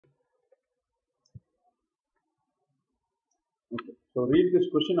So read this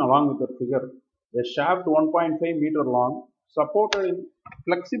question along with the figure. A shaft 1.5 meter long, supported in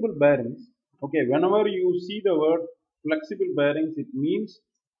flexible bearings. Okay, whenever you see the word flexible bearings, it means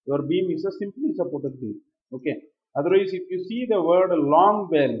your beam is a simply supported beam. Okay. Otherwise, if you see the word long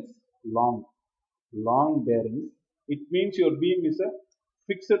bearings, long bearings, it means your beam is a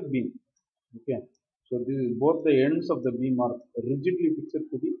fixed beam. Okay. So this is both the ends of the beam are rigidly fixed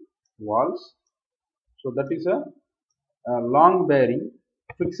to the walls. So that is a long bearing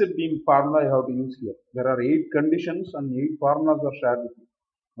fixed beam formula I have to use here. There are 8 conditions and 8 formulas are shared with you.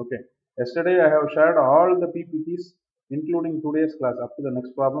 Okay. Yesterday I have shared all the PPTs including today's class. Up to the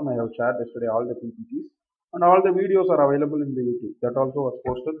next problem I have shared yesterday all the PPTs and all the videos are available in the YouTube. That also was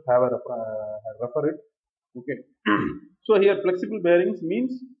posted. Have a refer it. Okay. So here flexible bearings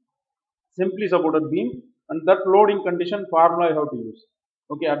means simply supported beam and that loading condition formula I have to use.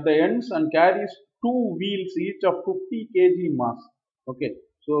 Okay, at the ends and carries 2 wheels each of 50 kg mass. Okay,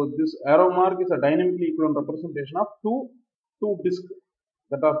 so this arrow mark is a dynamically equivalent representation of two discs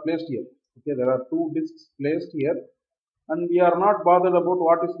that are placed here. Okay, there are 2 discs placed here and we are not bothered about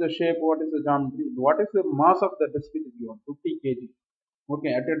what is the shape, what is the geometry, what is the mass of the disc is given, 50 kg.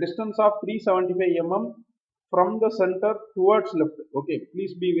 Okay, at a distance of 375 mm from the center towards left. Okay,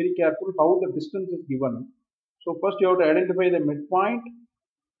 please be very careful how the distance is given. So first you have to identify the midpoint.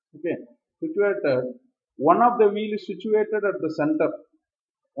 Okay, situated. One of the wheel is situated at the center.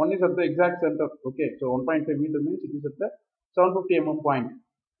 One is at the exact center. Okay, so 1.5 meter means it is at the 750 mm point.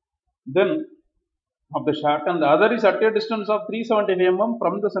 Then of the shaft and the other is at a distance of 375 mm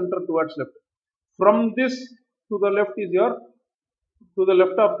from the center towards left. From this to the left is your to the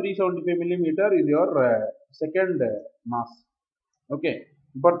left of 375 millimeter is your second mass. Okay,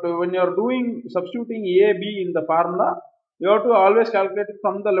 but when you are doing substituting A B in the formula, you have to always calculate it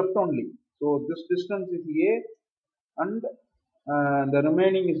from the left only. So this distance is A and the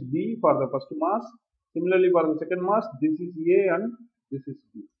remaining is B for the first mass. Similarly for the second mass, this is A and this is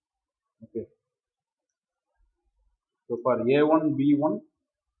B. Okay, so for A1 B1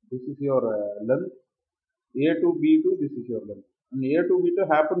 this is your length, A2 B2 this is your length, and A2 B2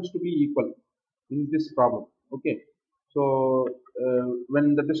 happens to be equal in this problem. Okay, so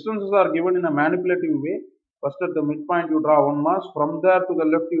when the distances are given in a manipulative way, first at the midpoint you draw one mass, from there to the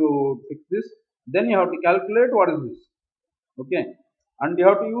left you fix this, then you have to calculate what is this. Okay, and you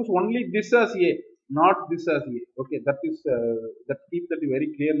have to use only this as A, not this as A. Okay, that is that keep that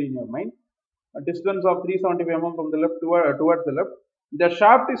very clearly in your mind. A distance of 375 mm from the left towards the left. The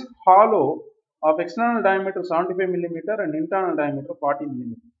shaft is hollow of external diameter 75 millimeter and internal diameter 40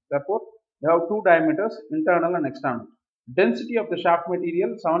 millimeter. Therefore, you have 2 diameters, internal and external. Density of the shaft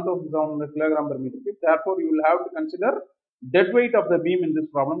material 7,700 kg per meter cube. Therefore, you will have to consider dead weight of the beam in this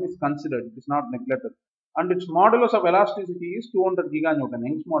problem is considered. It is not neglected. And its modulus of elasticity is 200 giganewton.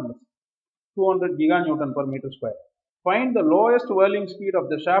 Young's modulus 200 giganewton per meter square. Find the lowest whirling speed of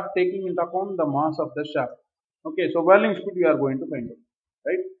the shaft taking into account the mass of the shaft. Okay, so whirling speed we are going to find out.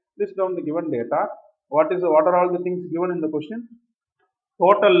 Right? List down the given data. What are all the things given in the question?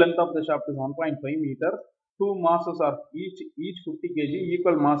 Total length of the shaft is 1.5 meter. 2 masses are each 50 kg.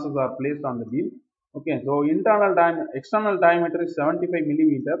 Equal masses are placed on the beam. Okay, so external diameter is 75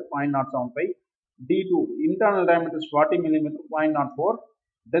 millimeter, 0.075. D2 internal diameter is 40 millimeter, 0.04.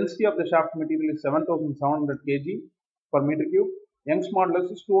 Density of the shaft material is 7,700 kg per meter cube. Young's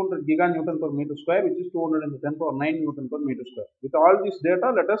modulus is 200 giganewton per meter square, which is 200 into 10 power 9 newton per meter square. With all this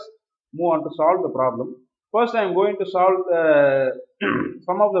data, let us move on to solve the problem. First, I am going to solve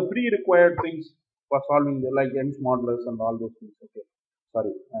some of the pre-required things for solving like Young's modulus and all those things. Okay,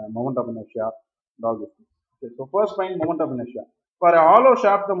 sorry, moment of inertia and all those things. Okay, so first find moment of inertia. For a hollow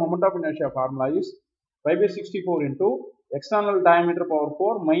shaft, the moment of inertia formula is pi by 64 into external diameter power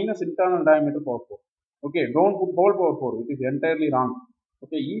 4 minus internal diameter power 4. Okay, don't put whole power 4. It is entirely wrong.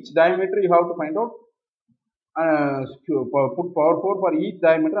 Okay, each diameter you have to find out. Put power 4 for each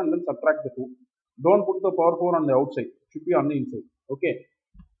diameter and then subtract the 2. Don't put the power 4 on the outside. It should be on the inside. Okay.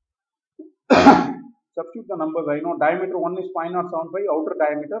 Substitute the numbers. I know diameter 1 is 0.075, outer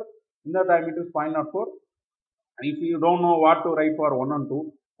diameter, inner diameter is 0.04. If you don't know what to write for 1 and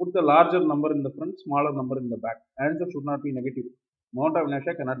 2, put the larger number in the front, smaller number in the back. Answer should not be negative. Moment of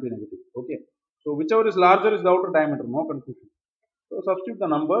inertia cannot be negative. Okay. So whichever is larger is the outer diameter. No confusion. So substitute the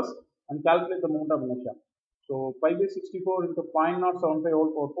numbers and calculate the moment of inertia. So pi by 64 into 0.075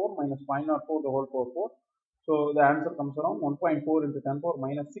 whole power 4 minus 0.04 the whole power 4. So the answer comes around 1.4 into 10 power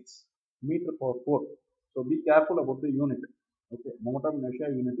minus 6 meter power 4. So be careful about the unit. Okay, moment of inertia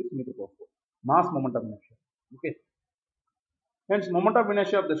unit is meter power 4. Mass moment of inertia. Okay. Hence, moment of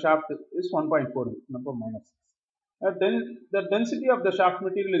inertia of the shaft is 1.4 number minus 6. then the density of the shaft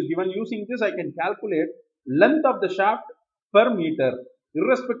material is given. Using this, I can calculate length of the shaft per meter.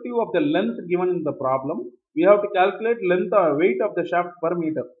 Irrespective of the length given in the problem, we have to calculate length or weight of the shaft per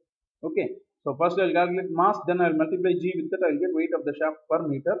meter. Okay. So first I will calculate mass, then I will multiply G with that, I will get weight of the shaft per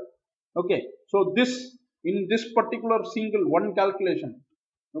meter. Okay. So this, in this particular single one calculation,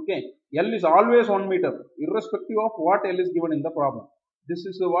 okay, L is always 1 meter, irrespective of what L is given in the problem. This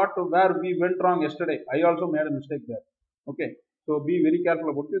is what where we went wrong yesterday. I also made a mistake there. Okay. So be very careful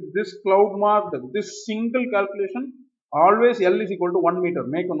about this. This cloud marked, this single calculation, always L is equal to 1 meter.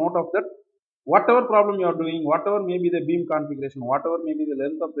 Make a note of that. Whatever problem you are doing, whatever may be the beam configuration, whatever may be the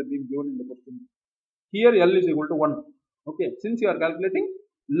length of the beam given in the question, here L is equal to 1. Okay. Since you are calculating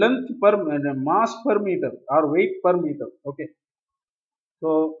length per mass per meter or weight per meter. Okay.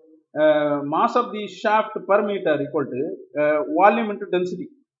 So mass of the shaft per meter equal to volume into density.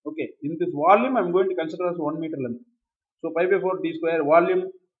 Okay. In this volume, I am going to consider as 1 meter length. So pi by 4 d square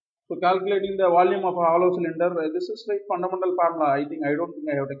volume. So calculating the volume of a hollow cylinder, this is like fundamental formula. I don't think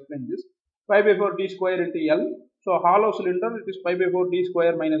I have to explain this. Pi by 4 d square into L. So hollow cylinder, it is pi by 4 d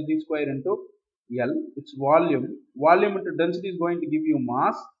square minus d square into L. It's volume. Volume into density is going to give you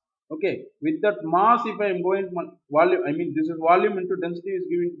mass. Okay. With that mass, if I am going to volume, I mean this is volume into density is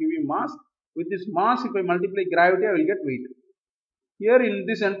going to give you mass. With this mass, if I multiply gravity, I will get weight. Here in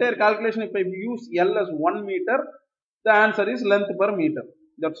this entire calculation, if I use L as 1 meter, the answer is length per meter.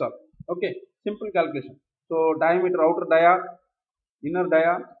 That's all. Okay. Simple calculation. So diameter, outer dia, inner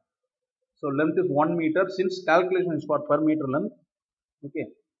dia. So length is 1 meter. Since calculation is for per meter length. Okay.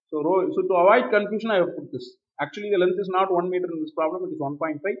 So to avoid confusion, I have put this. Actually, the length is not 1 meter in this problem. It is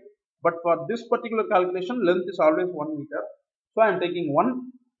 1.5. But for this particular calculation, length is always 1 meter. So I am taking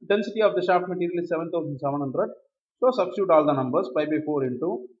 1. Density of the shaft material is 7,700. So substitute all the numbers. Pi by 4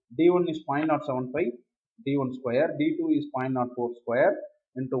 into d1 is 0.075 d1 square, d2 is 0.04 square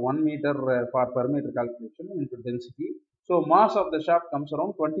into 1 meter for per meter calculation into density. So mass of the shaft comes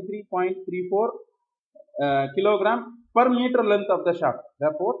around 23.34 kilogram per meter length of the shaft.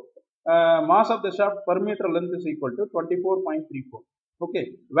 Therefore, mass of the shaft per meter length is equal to 24.34.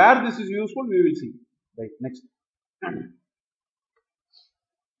 Okay. Where this is useful, we will see. Right. Next. I'm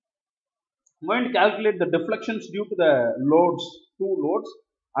going to calculate the deflections due to the loads, two loads,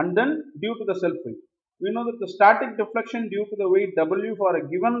 and then due to the self weight. We know that the static deflection due to the weight W for a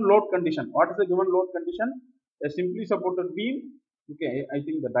given load condition. What is the given load condition? A simply supported beam. Okay, I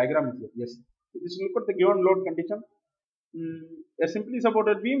think the diagram is here. Yes. Just look at the given load condition. A simply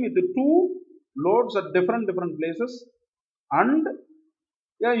supported beam with the two loads at different places and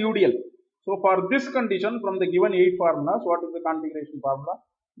a UDL. So for this condition, from the given 8 formulas, what is the configuration formula?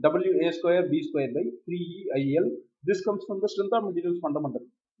 WA square B square by 3EIL. This comes from the strength of materials fundamental.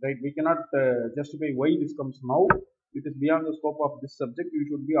 Right? We cannot justify why this comes now. It is beyond the scope of this subject. You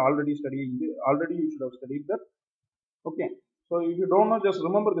should be already studying. Already you should have studied that. Okay. So if you don't know, just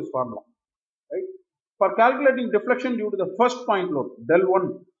remember this formula. Right? For calculating deflection due to the first point load, del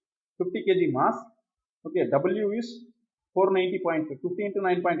 1, 50 kg mass. Okay. W is 490.5, 50 into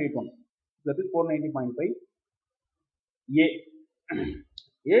 9.81. That is 490.5.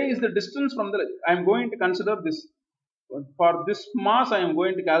 A is the distance from the, I am going to consider this, for this mass I am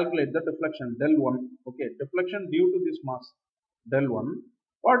going to calculate the deflection del 1, okay, deflection due to this mass del 1.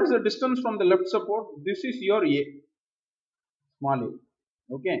 What is the distance from the left support? This is your A, small a,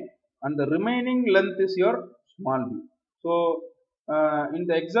 okay, and the remaining length is your small b. So in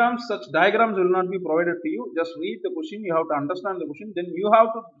the exams such diagrams will not be provided to you. Just read the question, you have to understand the question, then you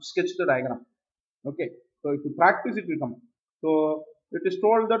have to sketch the diagram. Okay, so if you practice it will come. So it is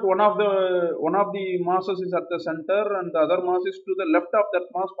told that one of the masses is at the center and the other mass is to the left of that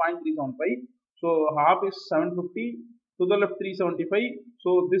mass 0.375. So half is 750, to the left 375.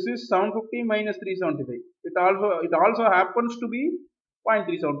 So this is 750 minus 375. It also happens to be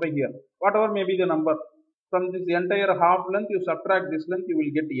 0.375 here. Whatever may be the number, from this entire half length you subtract this length, you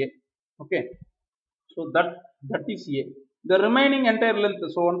will get A. Okay. So that is A. The remaining entire length,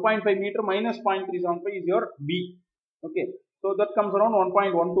 so 1.5 meter minus 0.375 is your B. Okay. So that comes around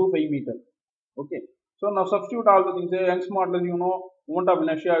 1.125 meter. Okay. So now substitute all the things. Young's modulus, you know, moment of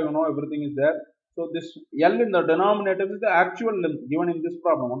inertia, you know, everything is there. So this L in the denominator is the actual length given in this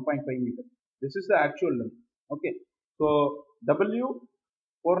problem, 1.5 meter. This is the actual length. Okay. So W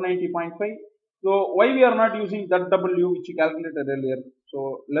 490.5. So why we are not using that W which we calculated earlier?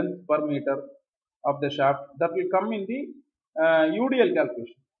 So length per meter of the shaft, that will come in the UDL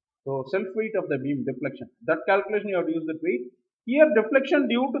calculation. So self weight of the beam deflection. That calculation you have to use that weight. Here deflection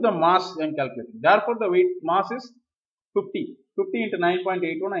due to the mass I am calculating. Therefore the weight mass is 50. 50 into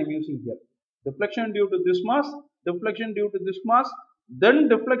 9.81 I am using here. Deflection due to this mass deflection due to this mass, then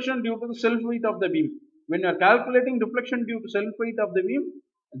deflection due to the self weight of the beam. When you are calculating deflection due to self weight of the beam,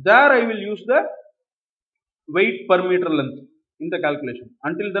 there I will use the weight per meter length in the calculation.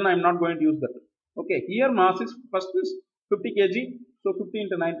 Until then I am not going to use that. Okay, here mass is first is 50 kg, so 50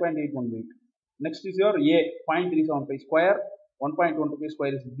 into 9.81 weight. Next is your A, 0.375 square, 1.125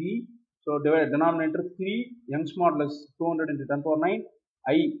 square is B. So denominator 3, Young's modulus 200 into 10 power 9,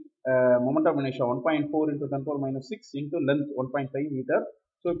 I moment of inertia 1.4 into 10 power minus 6 into length 1.5 meter.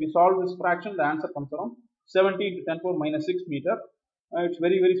 So if you solve this fraction, the answer comes around 70 into 10 power minus 6 meter. It's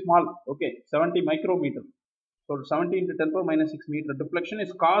very small. Okay, 70 micrometer. So 70 into 10 power minus 6 meter deflection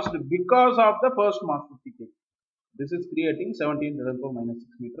is caused because of the first mass 50 kg. This is creating 70 into 10 power minus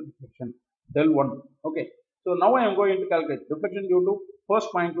 6 meter deflection. Del 1. Okay. So now I am going to calculate deflection due to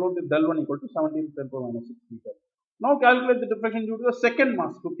first point load with del 1 equal to 70 into 10 power minus 6 meter. Now calculate the deflection due to the second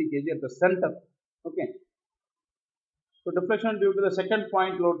mass 50 kg at the center. Okay. So deflection due to the second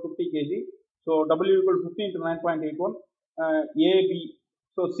point load 50 kg. So W equal to 50 into 9.81 AB.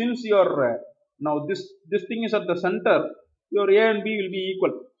 So since your now this thing is at the center, your A and B will be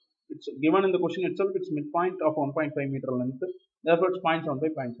equal. It's given in the question itself. It's midpoint of 1.5 meter length. Therefore, it's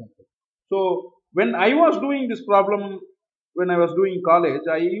 0.75, 0.75. So when I was doing this problem, when I was doing college,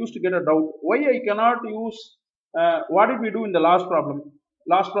 I used to get a doubt why I cannot use. What did we do in the last problem?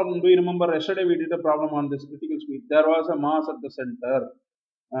 Last problem, do you remember? Yesterday we did a problem on this critical speed. There was a mass at the center,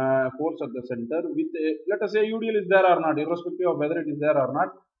 force at the center with let us say UDL is there or not, irrespective of whether it is there or not,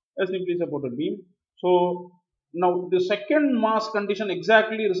 a simply supported beam. So now the second mass condition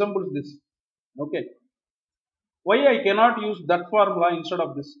exactly resembles this. Okay, why I cannot use that formula instead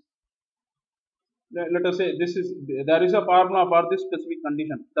of this? Let us say there is a formula for this specific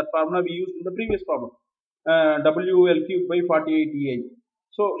condition. That formula we used in the previous problem, WL cube by 48 EI.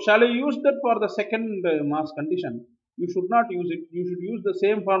 So shall I use that for the second mass condition? You should not use it. You should use the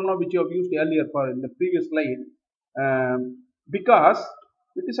same formula which you have used earlier for in the previous slide, because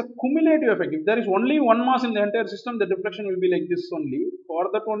it is a cumulative effect. If there is only one mass in the entire system, the deflection will be like this only. For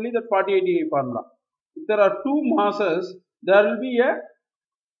that only that 48 EI formula. If there are two masses, there will be a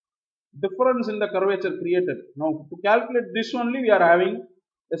difference in the curvature created. Now to calculate this only we are having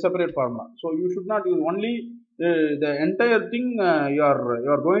a separate formula. So you should not use only the entire thing. You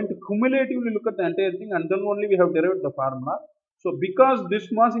are going to cumulatively look at the entire thing, and then only we have derived the formula. So because this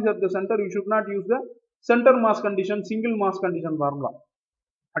mass is at the center, you should not use the center mass condition, single mass condition formula.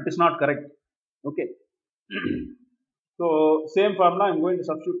 That is not correct. Okay. So same formula I am going to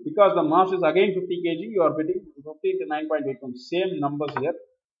substitute, because the mass is again 50 kg. You are getting 50 into 9.81, same numbers here.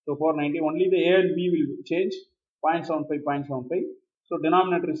 So 490, only the A and B will change, 0.75, 0.75. So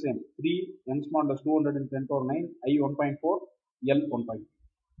denominator is same, 3, Young's modulus 210 power 9, I 1.4, L 1.2.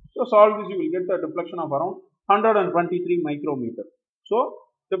 So solve this, you will get a deflection of around 123 micrometer. So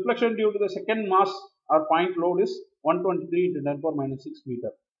deflection due to the second mass or point load is 123 into 10 power minus 6 meter.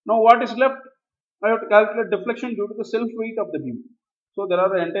 Now what is left? I have to calculate deflection due to the self weight of the beam. So there are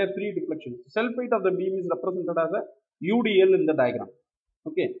the entire 3 deflections. Self weight of the beam is represented as a UDL in the diagram.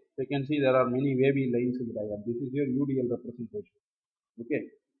 Okay, so you can see there are many wavy lines in the diagram. This is your UDL representation. Okay,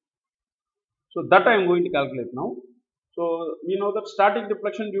 so that I am going to calculate now. So we know that static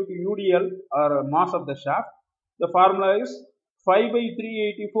deflection due to UDL or mass of the shaft, the formula is 5 by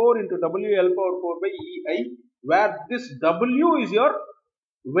 384 into WL power 4 by EI, where this W is your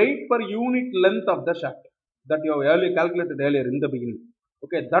weight per unit length of the shaft that you have calculated earlier in the beginning.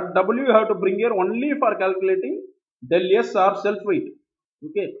 Okay, that W you have to bring here only for calculating del S or self weight.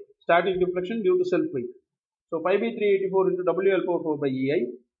 Okay, static deflection due to self weight. So 5 by 384 into WL power 4 by EI.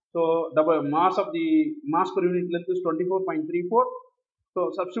 So the mass of the mass per unit length is 24.34. So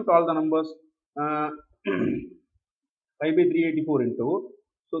substitute all the numbers. 5 by 384 into.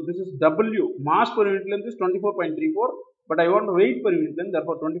 So this is W. Mass per unit length is 24.34. But I want weight per unit length.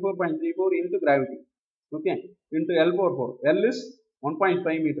 Therefore 24.34 into gravity. Okay. Into L power 4. L is 1.5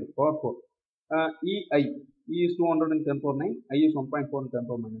 meter power 4. EI. E is 210 power 9, I is 1.4 10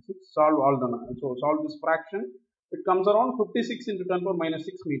 power minus 6. Solve all the, so solve this fraction. It comes around 56 into 10 power minus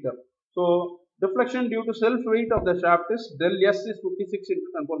 6 meter. So deflection due to self weight of the shaft is del S is 56 into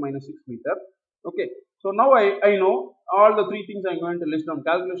 10 power minus 6 meter. Okay. So now I know all the 3 things I am going to list down.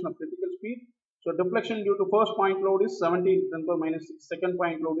 Calculation of critical speed. So deflection due to first point load is 70 into 10 power minus 6. Second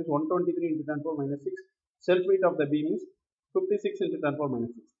point load is 123 into 10 power minus 6. Self weight of the beam is 56 into 10 power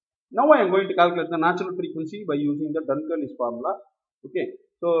minus 6. Now I am going to calculate the natural frequency by using the Dunkerley's formula. Okay.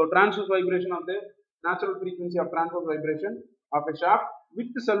 So transverse vibration of the natural frequency of transverse vibration of a shaft with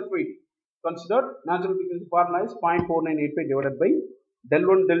the self weight. Consider natural frequency formula is 0.4985 divided by del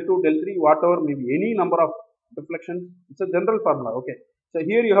 1, del 2, del 3, whatever may be any number of deflection. It's a general formula. Okay. So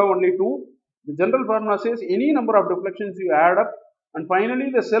here you have only two. The general formula says any number of deflections you add up, and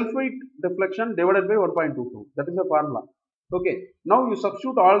finally the self-weight deflection divided by 1.22. That is the formula. Okay. Now you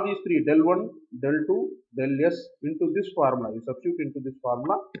substitute all these three, del 1, del 2, del s into this formula. You substitute into this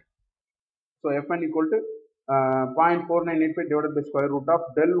formula. So Fn equal to 0.4985 divided by square root of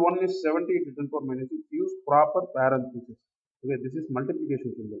del 1 is 70 into 10 power minus 6. Use proper parenthesis. Okay, this is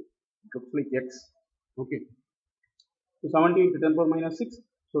multiplication symbol. It looks like x. Okay. So 70 into 10 power minus 6.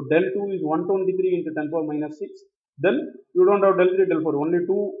 So del 2 is 123 into 10 power minus 6. Then you don't have del 3, del 4. Only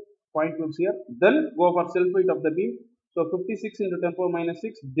 2 point groups here. Then go for self weight of the beam. So 56 into 10 power minus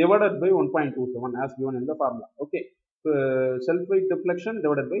 6 divided by 1.27 as given in the formula. Okay. Self weight deflection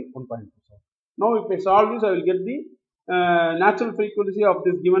divided by 1.27. Now if I solve this, I will get the natural frequency of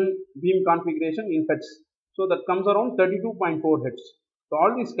this given beam configuration in hertz. So that comes around 32.4 hertz. So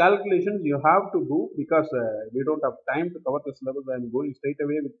all these calculations you have to do because we don't have time to cover the syllabus. I am going straight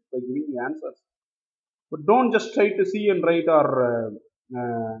away by giving the answers. But don't just try to see and write, or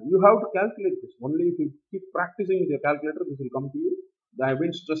you have to calculate this. Only if you keep practicing with your calculator, this will come to you. I have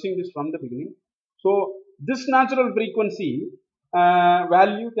been stressing this from the beginning. So this natural frequency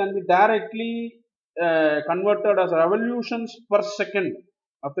value can be directly converted as revolutions per second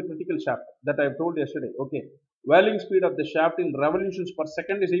of the critical shaft that I have told yesterday. Okay, whirling speed of the shaft in revolutions per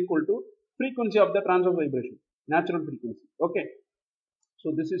second is equal to frequency of the transverse vibration, natural frequency. Okay,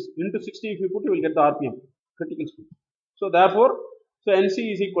 so this is into 60. If you put, you will get the RPM, critical speed. So therefore, so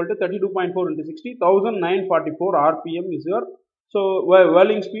NC is equal to 32.4 into 60, 1944 RPM is your, so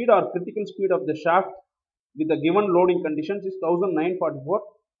whirling speed or critical speed of the shaft with the given loading conditions is 1944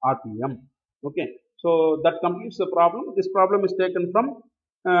 RPM. Okay, so that completes the problem. This problem is taken from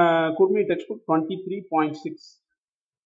Kurmi textbook 23.6.